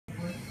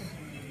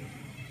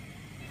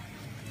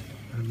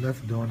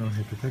left donor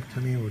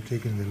hepatectomy. We're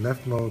taking the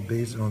left lobe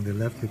based on the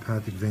left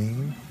hepatic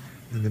vein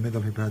and the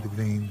middle hepatic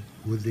vein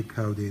with the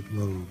caudate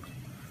lobe.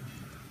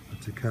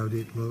 It's a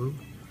caudate lobe.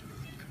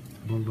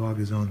 Bulldog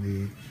is on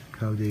the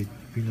caudate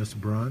venous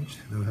branch.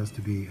 There has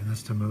to be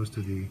anastomose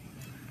to the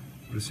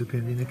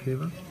recipient vena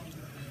cava.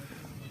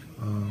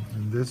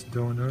 In this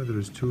donor, there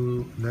is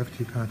two left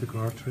hepatic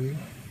artery.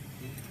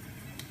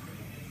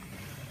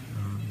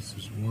 This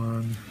is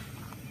one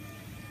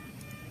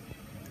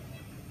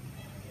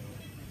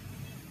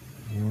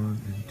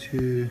and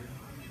two.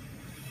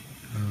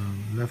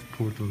 Left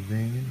portal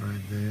vein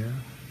right there,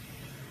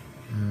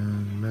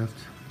 and left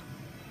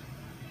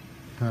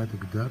hepatic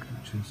duct,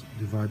 which is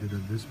divided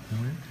at this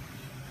point.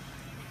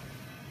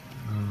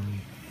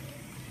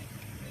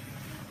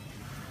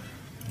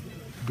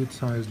 Good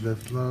sized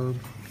left lobe.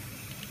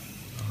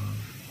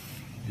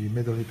 The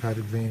middle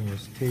hepatic vein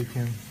was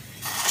taken.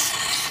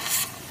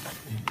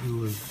 It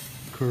was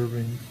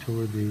curving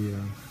toward the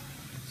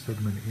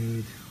segment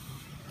 8.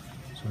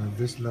 So at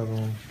this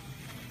level,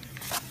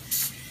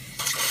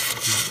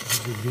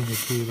 this is vena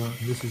cava.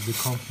 This is the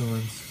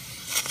confluence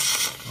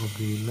of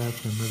the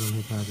left and middle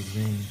hepatic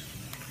vein,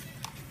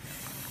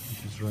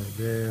 which is right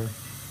there.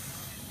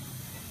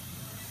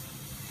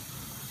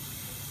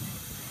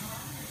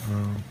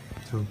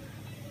 So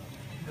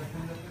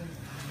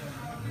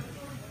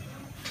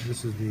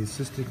this is the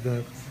cystic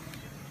duct,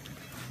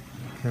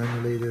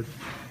 cannulated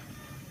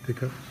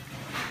pickup.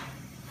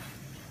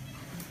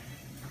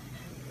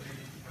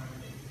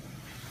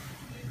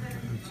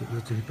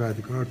 That's the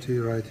hepatic artery,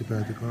 right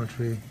hepatic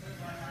artery.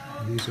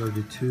 These are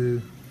the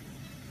two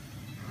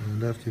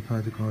left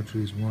hepatic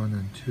arteries, 1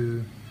 and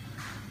 2,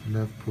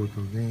 left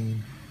portal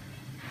vein,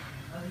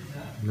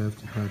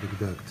 left hepatic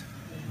duct.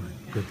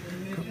 Right, good.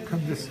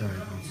 Come this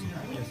side also.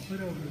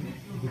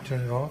 You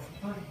turn it off?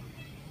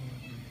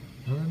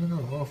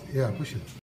 No, off. Yeah, push it.